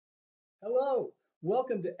Hello,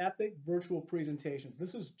 welcome to Epic Virtual Presentations.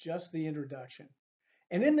 This is just the introduction.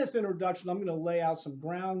 And in this introduction, I'm going to lay out some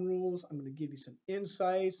ground rules. I'm going to give you some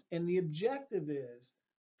insights. And the objective is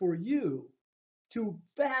for you to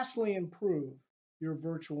vastly improve your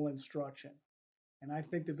virtual instruction. And I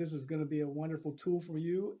think that this is going to be a wonderful tool for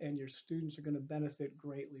you, and your students are going to benefit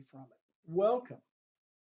greatly from it. Welcome.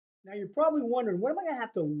 Now, you're probably wondering, what am I going to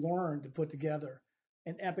have to learn to put together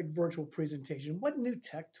an epic virtual presentation? What new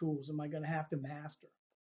tech tools am I going to have to master?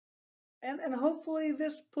 And hopefully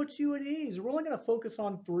this puts you at ease. We're only going to focus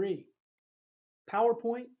on three: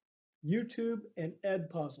 PowerPoint, YouTube, and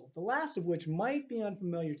Edpuzzle, the last of which might be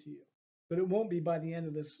unfamiliar to you, but it won't be by the end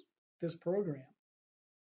of this program.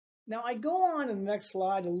 Now, I go on in the next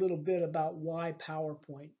slide a little bit about why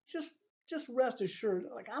PowerPoint. Just rest assured,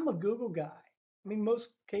 like, I'm a Google guy. I mean, most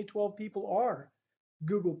K-12 people are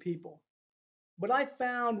Google people. But I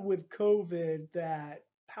found with COVID that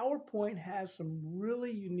PowerPoint has some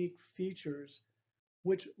really unique features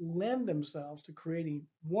which lend themselves to creating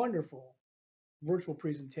wonderful virtual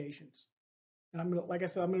presentations. And like I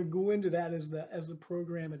said, I'm going to go into that as the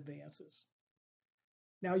program advances.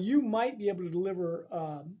 Now, you might be able to deliver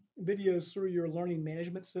videos through your learning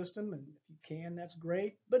management system, and if you can, that's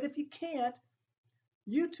great. But if you can't,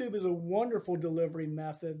 YouTube is a wonderful delivery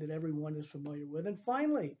method that everyone is familiar with. And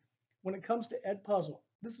finally, when it comes to Edpuzzle,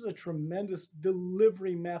 this is a tremendous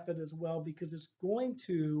delivery method as well, because it's going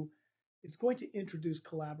to introduce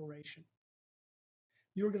collaboration.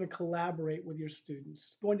 You're going to collaborate with your students.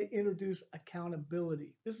 It's going to introduce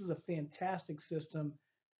accountability. This is a fantastic system,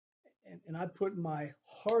 and I put my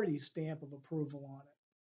hearty stamp of approval on it.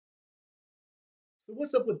 So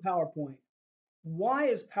what's up with PowerPoint? Why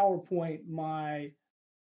is PowerPoint my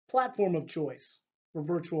platform of choice for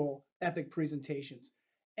virtual epic presentations?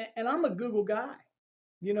 And I'm a Google guy.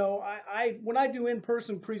 You know, when I do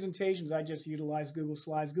in-person presentations, I just utilize Google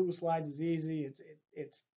Slides. Google Slides is easy.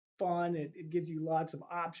 It's fun. It gives you lots of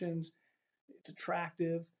options. It's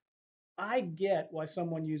attractive. I get why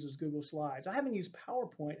someone uses Google Slides. I haven't used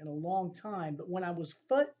PowerPoint in a long time, but when I was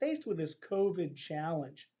faced with this COVID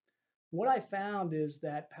challenge, what I found is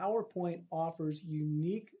that PowerPoint offers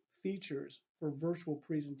unique features for virtual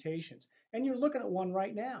presentations. And you're looking at one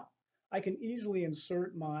right now. I can easily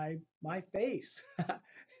insert my face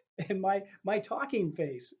and my talking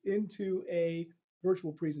face into a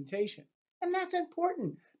virtual presentation. And that's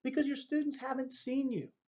important because your students haven't seen you.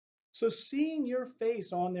 So seeing your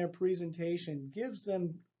face on their presentation gives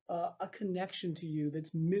them a connection to you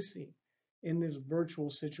that's missing in this virtual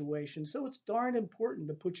situation. So it's darn important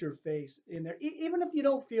to put your face in there, even if you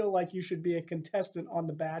don't feel like you should be a contestant on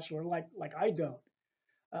The Bachelor, like I don't.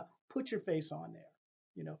 Put your face on there.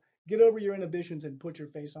 You know, get over your inhibitions and put your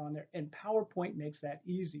face on there. And PowerPoint makes that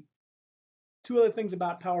easy. Two other things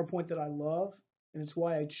about PowerPoint that I love, and it's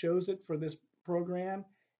why I chose it for this program,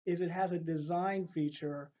 is it has a design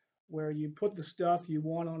feature where you put the stuff you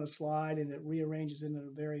want on a slide and it rearranges it in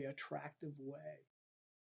a very attractive way.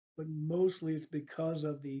 But mostly it's because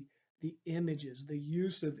of the images. The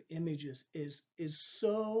use of images is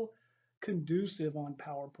so conducive on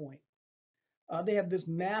PowerPoint. They have this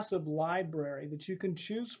massive library that you can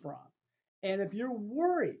choose from. And if you're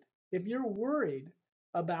worried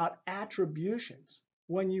about attributions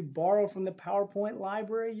when you borrow from the PowerPoint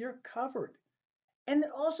library, you're covered. And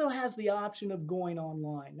it also has the option of going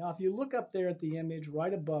online. Now, if you look up there at the image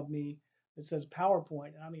right above me, it says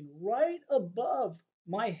PowerPoint. I mean, right above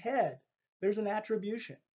my head, there's an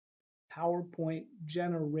attribution. PowerPoint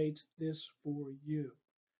generates this for you.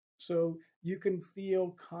 So you can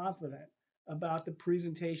feel confident about the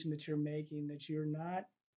presentation that you're making, that you're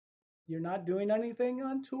not doing anything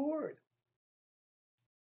untoward.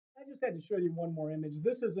 I just had to show you one more image.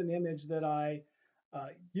 This is an image that I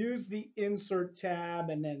used the insert tab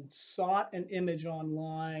and then sought an image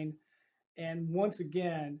online. And once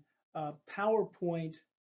again, PowerPoint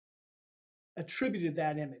attributed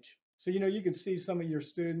that image. So, you know, you can see some of your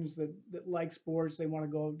students that like sports, they want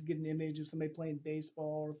to go get an image of somebody playing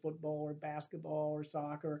baseball or football or basketball or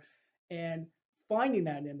soccer, and finding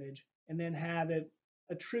that image and then have it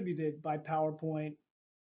attributed by PowerPoint.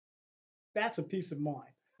 That's a peace of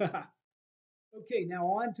mind. Okay, now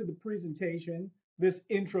on to the presentation, this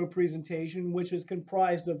intro presentation, which is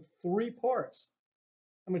comprised of three parts.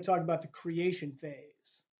 I'm going to talk about the creation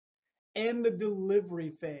phase and the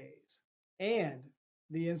delivery phase and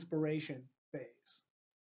the inspiration phase.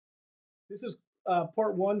 This is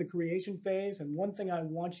part one, the creation phase. And one thing I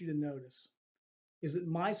want you to notice is that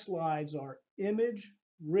my slides are image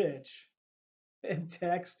rich and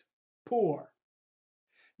text poor.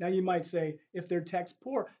 Now you might say, if they're text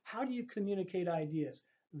poor, how do you communicate ideas?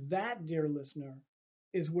 That, dear listener,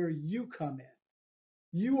 is where you come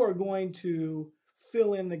in. You are going to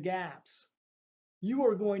fill in the gaps. You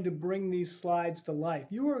are going to bring these slides to life.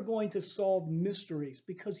 You are going to solve mysteries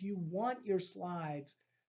because you want your slides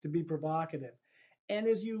to be provocative. And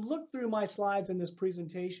as you look through my slides in this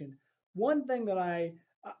presentation, one thing that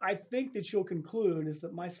I think that you'll conclude is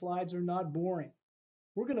that my slides are not boring.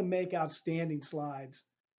 We're going to make outstanding slides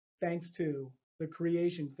thanks to the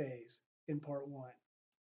creation phase in part one.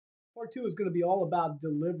 Part two is going to be all about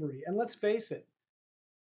delivery. And let's face it,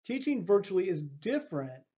 teaching virtually is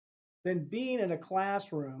different than being in a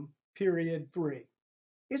classroom, period 3.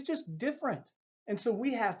 It's just different. And so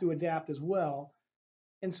we have to adapt as well.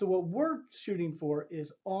 And so what we're shooting for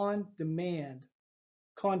is on-demand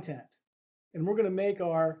content. And we're going to make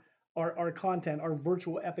our content, our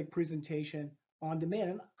virtual epic presentation on demand.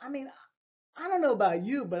 And I mean, I don't know about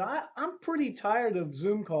you, but I'm pretty tired of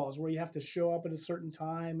Zoom calls where you have to show up at a certain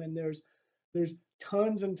time and there's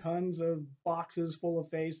tons and tons of boxes full of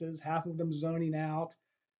faces, half of them zoning out.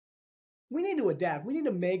 We need to adapt. We need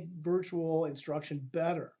to make virtual instruction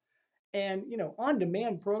better. And,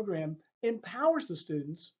 on-demand program empowers the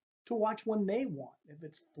students to watch when they want. If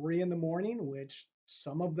it's 3 in the morning, which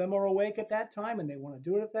some of them are awake at that time and they want to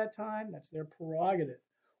do it at that time, that's their prerogative.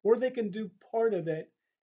 Or they can do part of it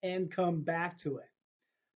and come back to it.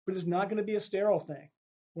 But it's not going to be a sterile thing.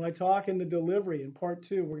 When I talk in the delivery in part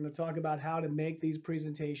 2, we're going to talk about how to make these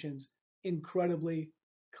presentations incredibly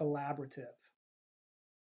collaborative.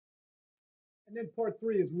 And then part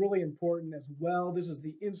 3 is really important as well. This is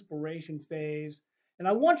the inspiration phase. And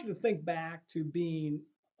I want you to think back to being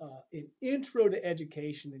an intro to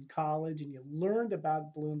education in college, and you learned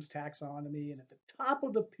about Bloom's taxonomy. And at the top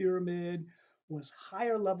of the pyramid was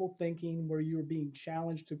higher level thinking, where you were being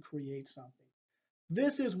challenged to create something.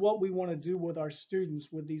 This is what we want to do with our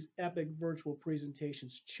students with these epic virtual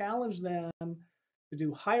presentations. Challenge them to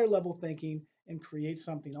do higher level thinking and create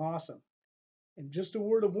something awesome. And just a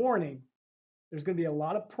word of warning, there's going to be a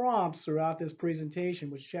lot of prompts throughout this presentation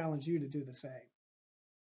which challenge you to do the same.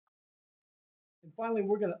 And finally,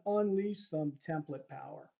 we're going to unleash some template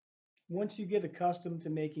power. Once you get accustomed to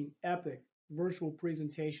making epic virtual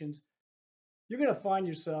presentations, you're going to find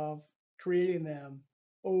yourself creating them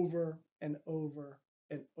over and over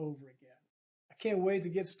and over again. I can't wait to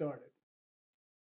get started.